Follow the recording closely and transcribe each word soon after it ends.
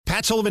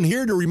Matt Sullivan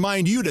here to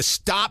remind you to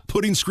stop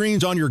putting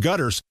screens on your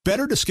gutters.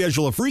 Better to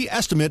schedule a free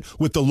estimate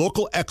with the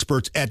local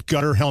experts at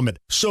Gutter Helmet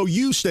so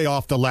you stay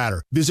off the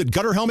ladder. Visit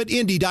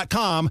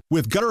GutterHelmetIndy.com.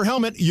 With Gutter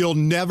Helmet, you'll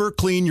never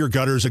clean your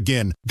gutters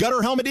again.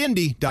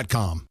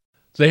 GutterHelmetIndy.com.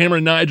 It's the Hammer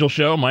and Nigel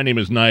Show. My name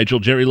is Nigel.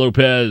 Jerry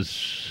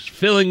Lopez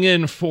filling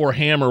in for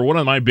Hammer. One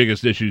of my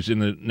biggest issues in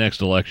the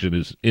next election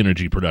is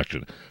energy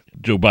production.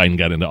 Joe Biden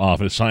got into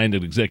office, signed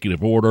an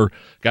executive order,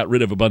 got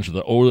rid of a bunch of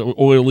the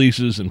oil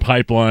leases and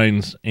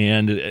pipelines,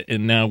 and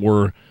now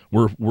we're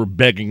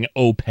begging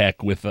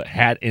OPEC with a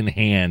hat in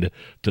hand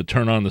to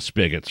turn on the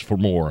spigots for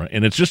more.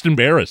 And it's just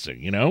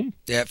embarrassing, you know?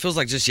 Yeah, it feels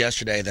like just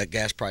yesterday that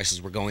gas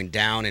prices were going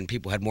down and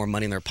people had more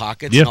money in their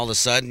pockets. Yeah. And all of a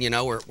sudden, you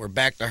know, we're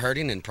back to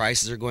hurting and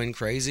prices are going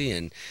crazy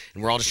and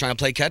we're all just trying to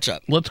play catch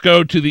up. Let's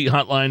go to the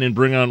hotline and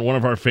bring on one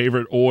of our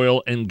favorite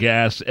oil and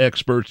gas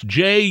experts.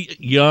 Jay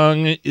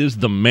Young is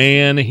the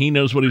man. He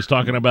knows what he's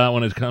talking about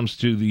when it comes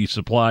to the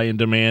supply and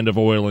demand of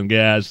oil and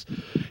gas.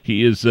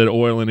 He is an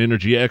oil and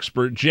energy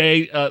expert.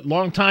 Jay,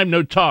 long time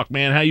no talk,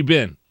 man. How you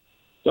been?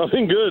 I've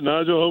been good,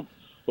 Nigel.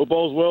 Hope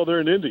all's well there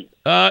in Indy.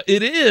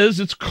 It is.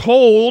 It's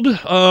cold.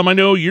 I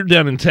know you're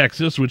down in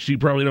Texas, which you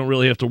probably don't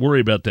really have to worry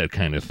about that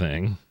kind of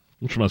thing,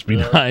 which must be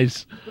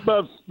nice. It's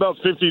about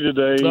 50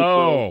 today.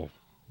 Oh.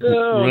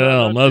 So,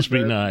 well, must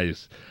be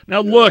nice.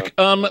 Now, look,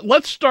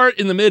 let's start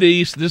in the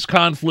Mideast, this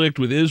conflict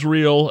with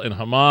Israel and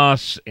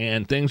Hamas,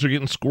 and things are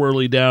getting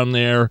squirrely down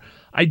there.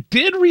 I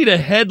did read a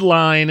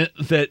headline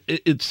that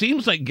it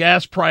seems like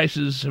gas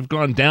prices have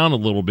gone down a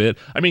little bit.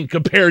 I mean,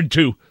 compared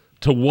to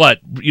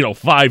what,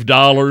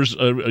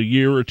 $5 a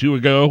year or two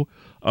ago.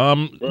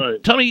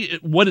 Right. Tell me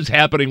what is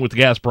happening with the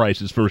gas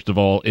prices, first of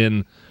all,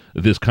 in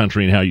this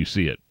country and how you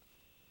see it.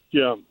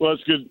 Yeah, well,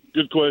 that's a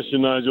good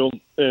question, Nigel.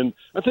 And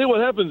I tell you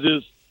what happens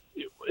is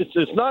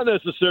it's not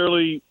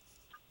necessarily,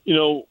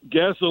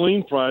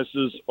 gasoline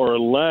prices are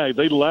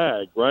they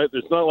lag, right?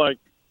 It's not like,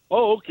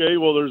 oh, okay,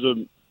 well, there's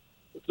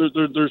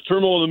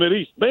turmoil in the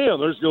Mideast. Bam,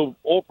 there's go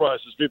oil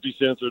prices 50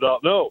 cents or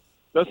 $1. No,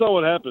 that's not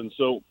what happens.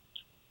 So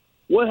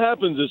what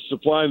happens is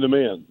supply and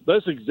demand.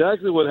 That's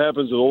exactly what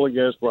happens with oil and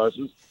gas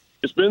prices.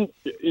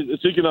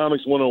 It's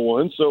economics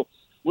 101. So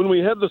when we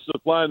have the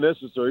supply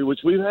necessary,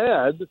 which we've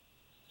had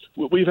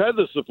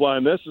the supply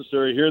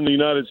necessary here in the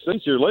United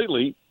States here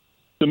lately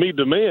to meet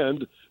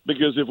demand,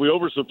 because if we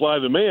oversupply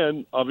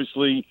demand,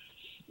 obviously,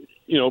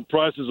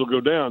 prices will go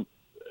down.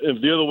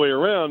 If the other way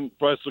around,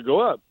 prices will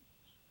go up.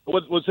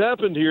 What's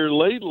happened here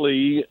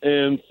lately,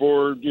 and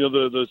for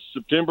the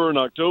September and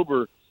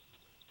October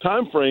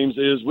time frames,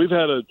 is we've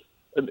had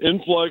an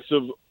influx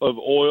of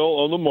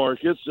oil on the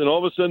markets, and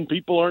all of a sudden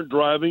people aren't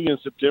driving in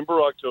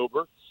September,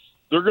 October.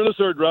 They're going to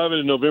start driving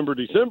in November,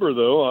 December,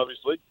 though,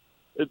 obviously,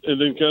 and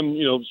then come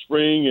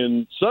spring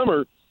and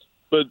summer.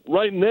 But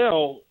right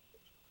now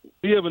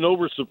we have an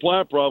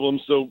oversupply problem,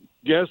 so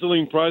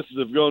gasoline prices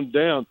have gone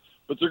down,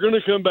 but they're going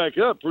to come back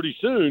up pretty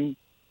soon.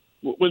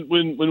 When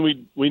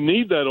we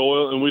need that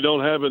oil and we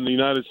don't have it in the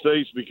United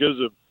States because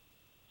of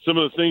some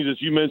of the things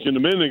that you mentioned a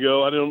minute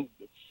ago. I don't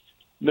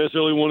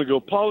necessarily want to go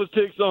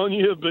politics on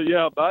you, but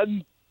yeah,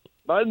 Biden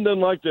doesn't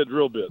like that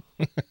drill bit.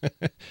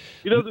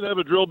 He doesn't have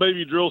a drill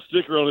baby drill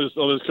sticker on his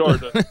car.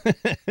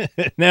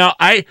 Now,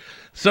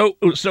 so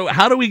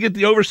how do we get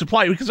the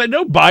oversupply? Because I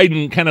know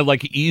Biden kind of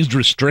like eased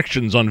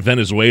restrictions on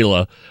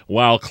Venezuela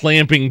while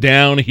clamping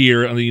down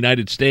here on the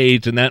United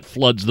States, and that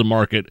floods the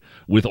market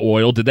with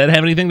oil. Did that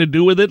have anything to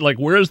do with it? Like,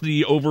 where's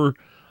the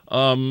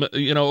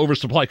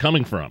oversupply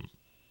coming from?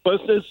 Well,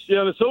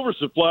 it's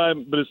oversupply,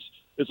 but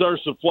it's our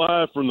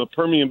supply from the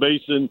Permian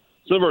Basin,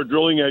 some of our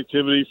drilling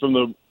activity from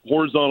the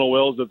horizontal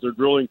wells that they're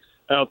drilling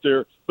out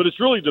there, but it's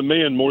really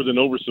demand more than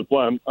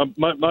oversupply.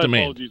 My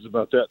apologies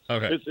about that.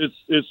 Okay.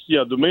 It's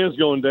demand's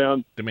going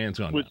down. Demand's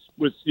going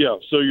down.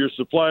 So your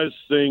supply is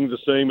staying the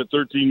same at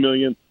 13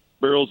 million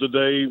barrels a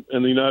day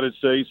in the United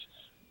States.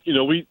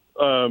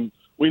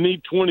 We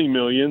need 20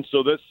 million,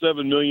 so that's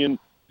 7 million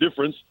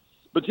difference.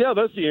 But yeah,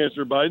 that's the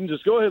answer, Biden.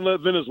 Just go ahead and let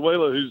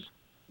Venezuela, who's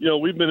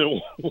we've been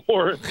at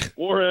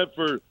war at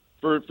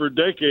for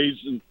decades,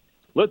 and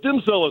let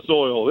them sell us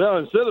oil. Yeah,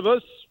 instead of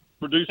us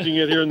producing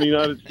it here in the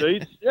United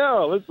States. Yeah,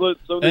 let's let.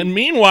 And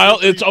meanwhile,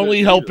 it's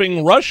only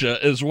helping Russia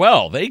as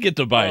well. They get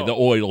to buy the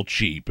oil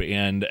cheap,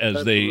 and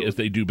as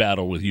they do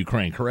battle with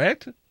Ukraine,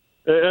 correct?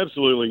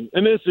 Absolutely,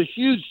 and it's a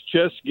huge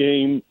chess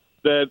game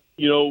that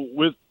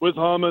with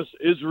Hamas,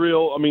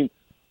 Israel. I mean,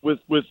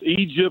 with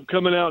Egypt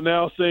coming out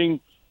now saying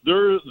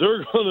they're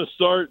going to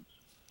start,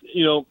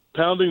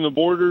 pounding the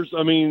borders.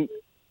 I mean,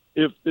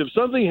 if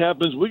something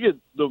happens, we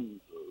could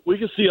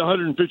see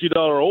 $150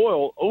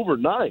 oil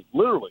overnight,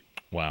 literally.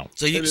 Wow.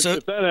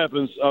 If that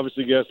happens,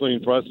 obviously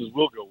gasoline prices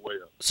will go way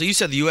up. So you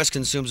said the U.S.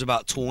 consumes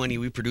about 20,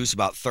 we produce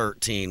about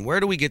 13. Where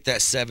do we get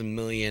that 7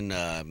 million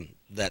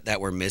that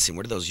we're missing?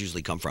 Where do those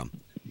usually come from?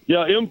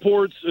 Yeah,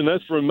 imports, and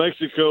that's from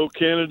Mexico,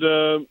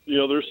 Canada.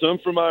 There's some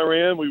from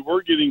Iran. We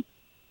were getting,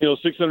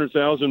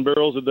 600,000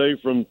 barrels a day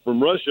from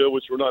Russia,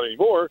 which we're not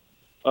anymore.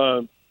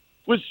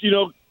 Which,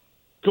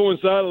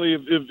 coincidentally,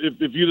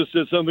 if you'd have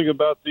said something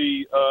about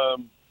the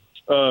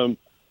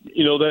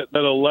that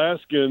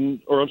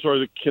Alaskan, or I'm sorry,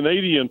 the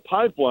Canadian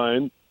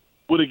pipeline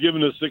would have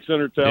given us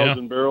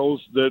 600,000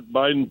 barrels that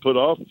Biden put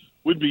off.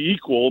 We'd be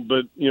equal,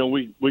 but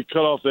we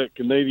cut off that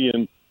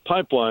Canadian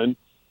pipeline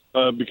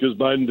because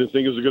Biden didn't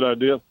think it was a good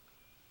idea.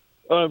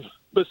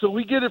 But so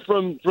we get it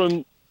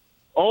from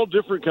all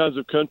different kinds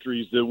of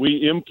countries that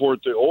we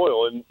import the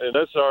oil, and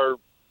that's our.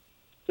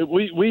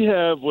 We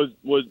have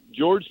what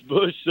George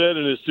Bush said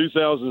in his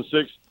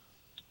 2006,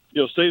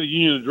 State of the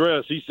Union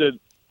address. He said,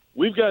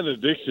 "We've got an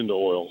addiction to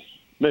oil,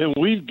 man.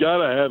 We've got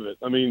to have it.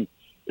 I mean,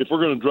 if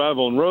we're going to drive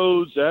on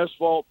roads,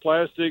 asphalt,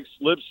 plastics,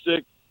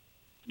 lipstick,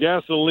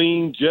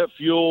 gasoline, jet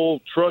fuel,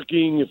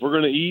 trucking, if we're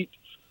going to eat,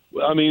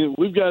 I mean,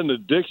 we've got an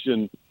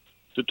addiction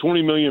to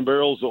 20 million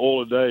barrels of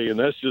oil a day, and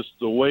that's just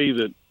the way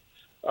that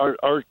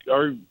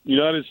our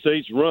United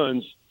States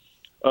runs,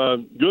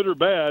 good or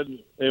bad,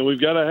 and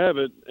we've got to have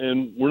it,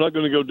 and we're not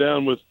going to go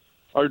down with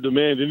our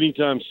demand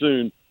anytime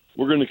soon.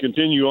 We're going to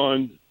continue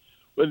on,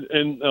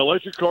 and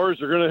electric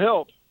cars are going to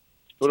help,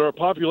 but our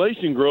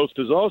population growth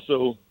is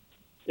also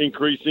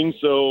increasing,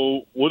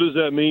 so what does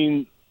that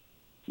mean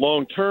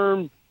long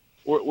term?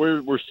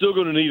 We're still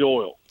going to need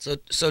oil.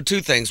 So two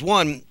things.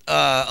 One,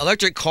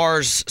 electric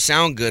cars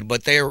sound good,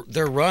 but they're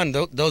run,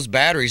 those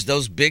batteries,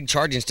 those big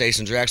charging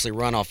stations are actually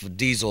run off of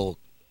diesel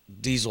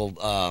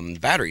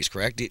batteries,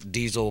 correct?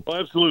 Diesel. Oh,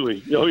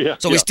 absolutely. Oh yeah.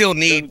 So we still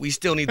need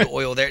the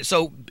oil there.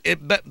 So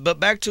but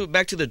back to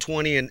the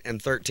 20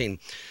 and 13.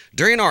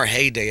 During our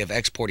heyday of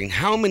exporting,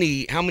 how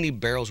many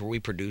barrels were we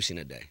producing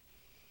a day?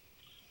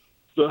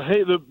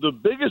 The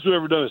biggest we've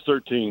ever done is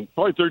 13,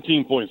 probably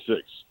 13.6.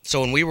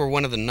 So when we were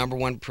one of the number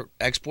one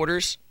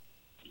exporters?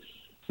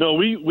 No,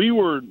 we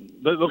were.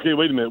 Okay,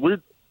 wait a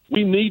minute.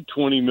 We need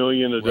 20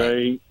 million a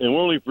day, and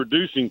we're only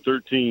producing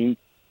 13,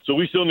 so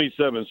we still need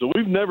 7. So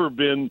we've never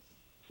been.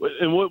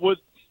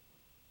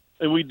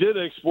 And we did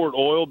export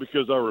oil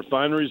because our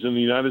refineries in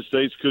the United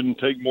States couldn't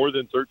take more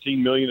than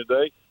 13 million a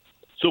day.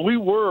 So we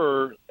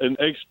were an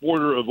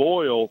exporter of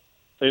oil,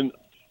 and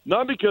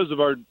not because of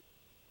our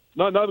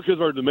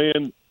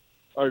demand,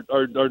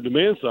 our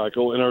demand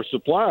cycle and our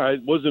supply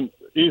wasn't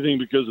anything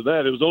because of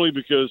that. It was only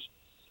because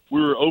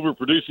we were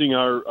overproducing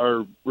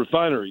our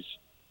refineries.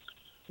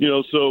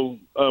 So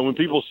when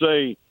people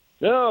say,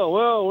 "No,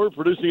 well, we're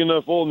producing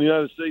enough oil in the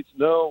United States,"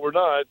 no, we're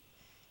not.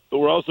 But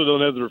we also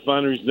don't have the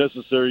refineries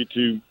necessary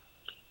to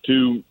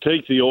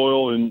take the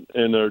oil and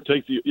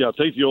take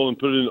the oil and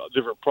put it in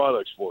different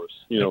products for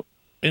us.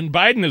 And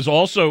Biden is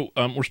also,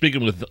 we're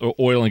speaking with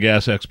oil and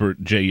gas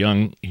expert Jay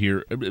Young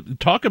here.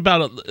 Talk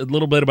about a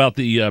little bit about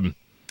the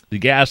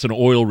gas and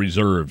oil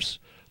reserves,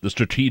 the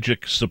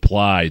strategic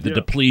supply, the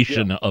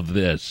depletion of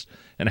this,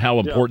 and how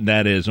important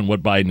that is and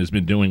what Biden has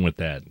been doing with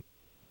that.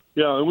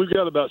 Yeah, and we've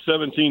got about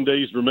 17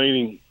 days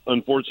remaining,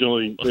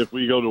 unfortunately, if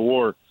we go to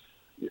war.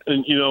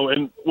 And,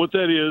 and what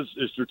that is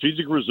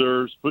strategic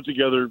reserves put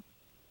together,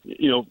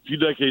 a few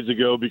decades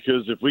ago,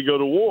 because if we go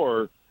to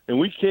war and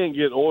we can't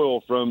get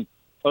oil from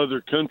other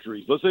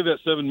countries, let's say that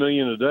 7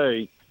 million a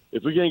day,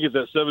 if we can't get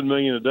that 7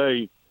 million a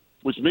day,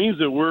 which means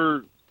that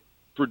we're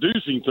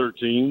producing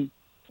 13,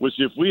 which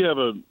if we have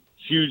a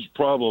huge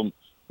problem,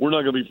 we're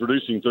not going to be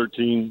producing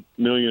 13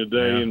 million a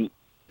day, and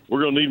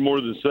we're going to need more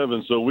than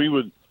 7. So we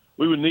would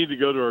need to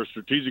go to our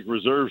strategic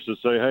reserves to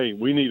say, hey,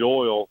 we need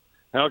oil.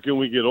 How can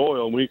we get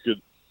oil? And we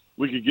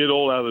could get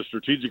oil out of the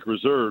strategic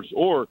reserves,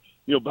 or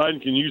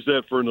Biden can use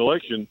that for an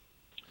election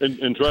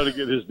and try to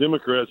get his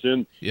Democrats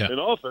in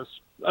office.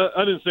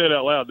 I didn't say it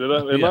out loud, did I?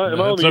 Am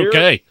I on the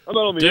okay. air? I'm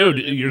not on the Dude,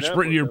 air.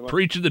 you're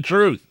preaching the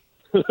truth.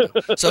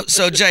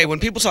 So Jay, when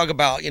people talk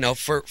about,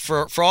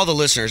 for all the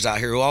listeners out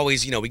here who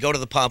always, we go to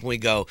the pump and we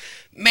go,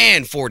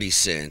 man, 40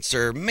 cents,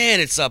 or man,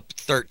 it's up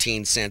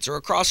 13 cents, or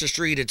across the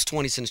street it's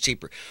 20 cents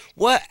cheaper.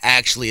 What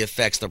actually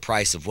affects the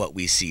price of what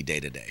we see day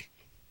to day?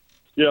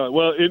 Yeah,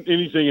 well,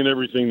 anything and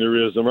everything there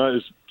is. I'm right.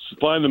 It's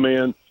supply and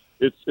demand.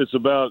 It's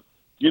about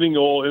getting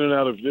oil in and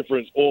out of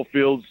different oil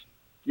fields,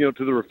 to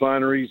the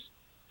refineries.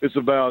 It's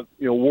about,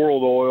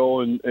 world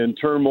oil and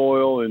term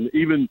oil, and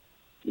even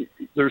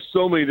there's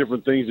so many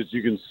different things that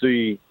you can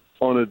see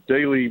on a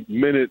daily,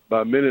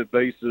 minute-by-minute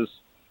basis.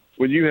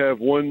 When you have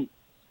one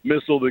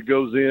missile that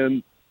goes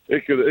in,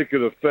 it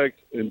could affect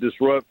and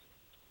disrupt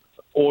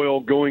oil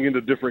going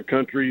into different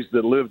countries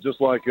that live just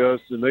like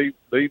us, and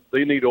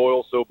they need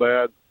oil so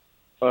bad.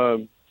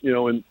 And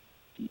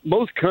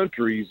most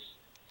countries,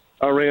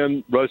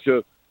 Iran,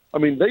 Russia,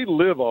 they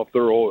live off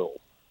their oil,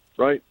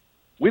 right?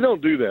 We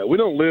don't do that. We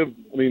don't live.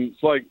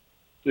 It's like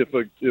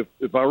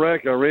if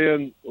Iraq,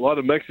 Iran, a lot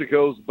of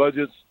Mexico's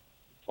budgets,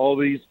 all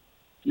these,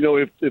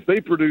 if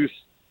they produce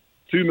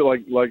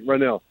like right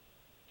now,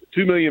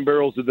 2 million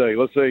barrels a day.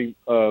 Let's say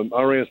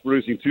Iran's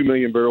producing 2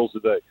 million barrels a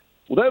day.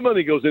 Well, that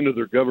money goes into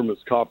their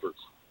government's coffers,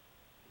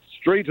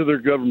 straight to their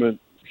government,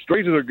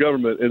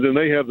 and then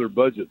they have their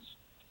budgets.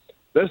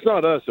 That's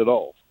not us at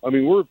all.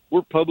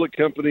 We're public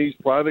companies,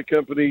 private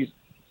companies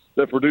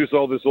that produce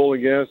all this oil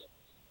and gas.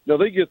 Now,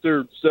 they get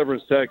their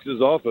severance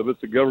taxes off of it,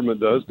 the government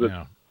does,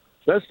 but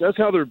that's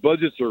how their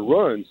budgets are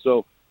run.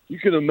 So you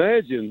can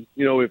imagine,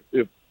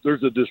 if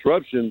there's a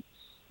disruption,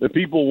 that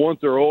people want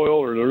their oil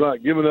or they're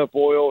not giving up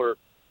oil or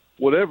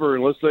whatever,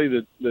 and let's say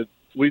that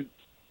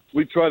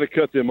we try to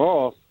cut them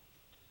off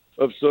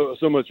of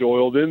so much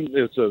oil, then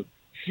it's a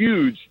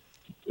huge.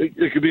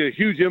 It could be a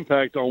huge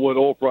impact on what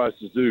oil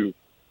prices do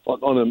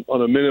on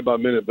a minute by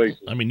minute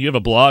basis. I mean, you have a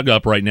blog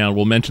up right now.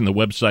 We'll mention the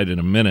website in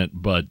a minute,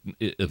 but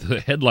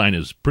the headline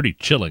is pretty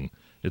chilling.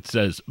 It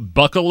says,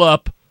 "Buckle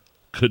up.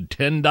 Could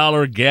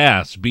 $10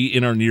 gas be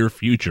in our near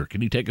future?"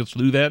 Can you take us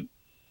through that?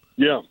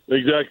 Yeah,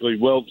 exactly.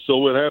 Well, so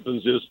what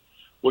happens is,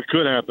 what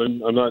could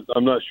happen,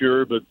 I'm not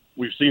sure, but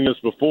we've seen this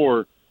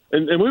before.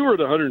 And we were at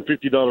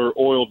 $150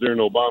 oil during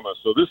Obama,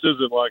 so this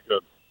isn't like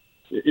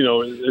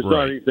it's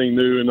not anything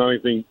new and not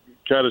anything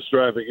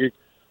catastrophic.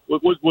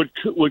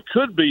 What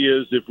could be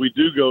is if we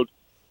do go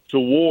to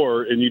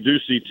war and you do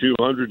see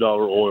 $200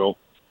 oil,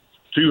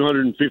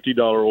 $250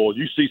 oil,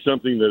 you see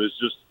something that is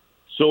just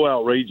so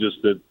outrageous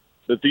that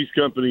these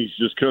companies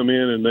just come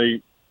in and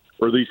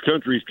these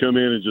countries come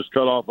in and just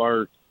cut off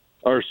our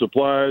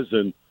supplies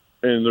and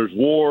there's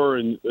war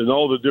and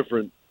all the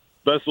different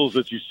vessels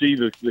that you see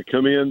that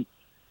come in,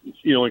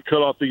 and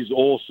cut off these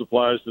oil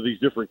supplies to these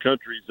different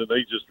countries, and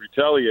they just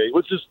retaliate,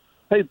 which is,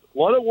 hey, a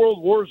lot of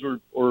world wars are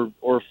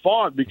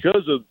fought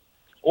because of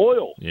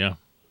oil. Yeah.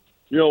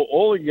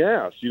 Oil and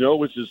gas,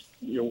 which is,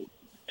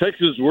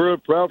 Texas, we're a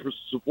proud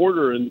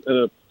supporter and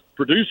a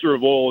producer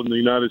of oil in the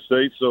United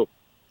States. So,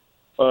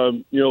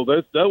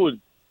 that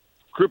would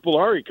cripple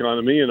our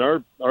economy and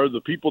are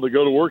the people that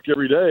go to work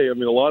every day. I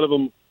mean, a lot of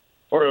them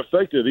are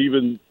affected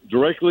either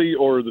directly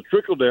or the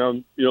trickle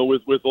down,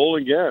 with oil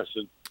and gas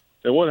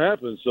and what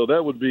happens. So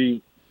that would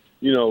be,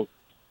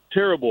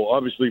 terrible,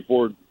 obviously,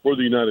 for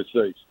the United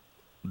States.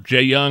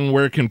 Jay Young,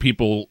 where can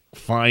people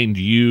find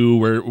you?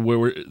 Where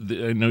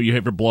I know you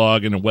have a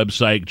blog and a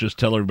website. Just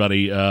tell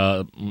everybody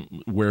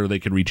where they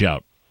can reach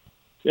out.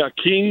 Yeah,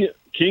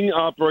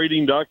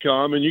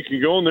 kingoperating.com, and you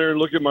can go in there and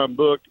look at my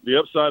book, The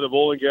Upside of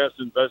Oil and Gas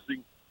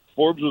Investing.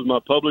 Forbes was my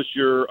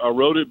publisher. I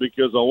wrote it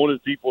because I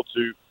wanted people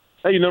to,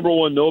 hey, number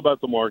one, know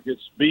about the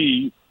markets.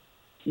 B,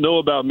 know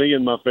about me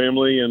and my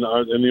family and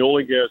the oil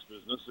and gas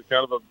business. A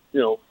kind of a,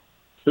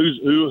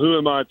 who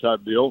am I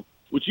type deal,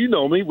 which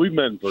me. We've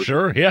met in person.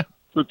 Sure, yeah.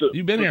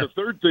 You've been here. The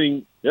third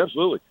thing,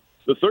 absolutely.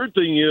 The third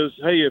thing is,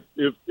 hey,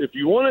 if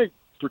you want to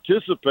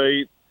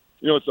participate,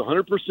 it's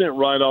 100%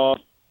 write-off.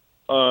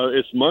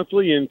 It's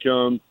monthly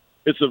income.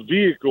 It's a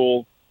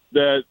vehicle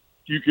that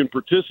you can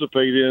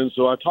participate in.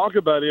 So I talk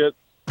about it.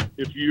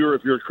 If you're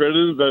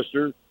accredited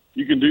investor,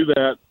 you can do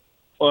that,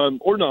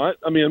 or not.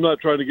 I mean, I'm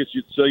not trying to get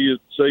you to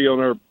say on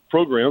our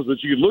programs,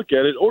 but you can look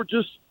at it, or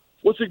just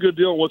what's a good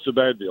deal and what's a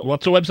bad deal.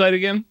 What's the website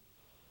again?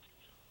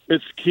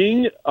 It's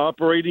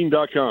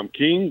kingoperating.com.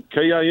 King,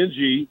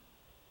 K-I-N-G,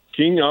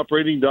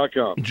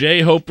 kingoperating.com.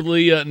 Jay,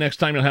 hopefully next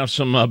time you'll have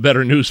some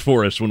better news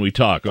for us when we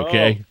talk,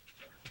 okay?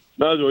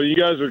 No, you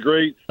guys are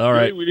great. All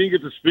right. We didn't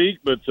get to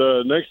speak, but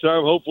next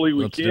time hopefully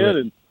we can.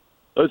 And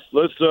let's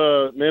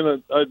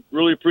man, I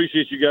really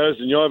appreciate you guys,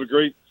 and y'all have a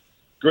great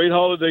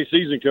holiday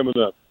season coming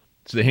up.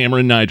 It's the Hammer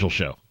and Nigel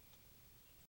Show.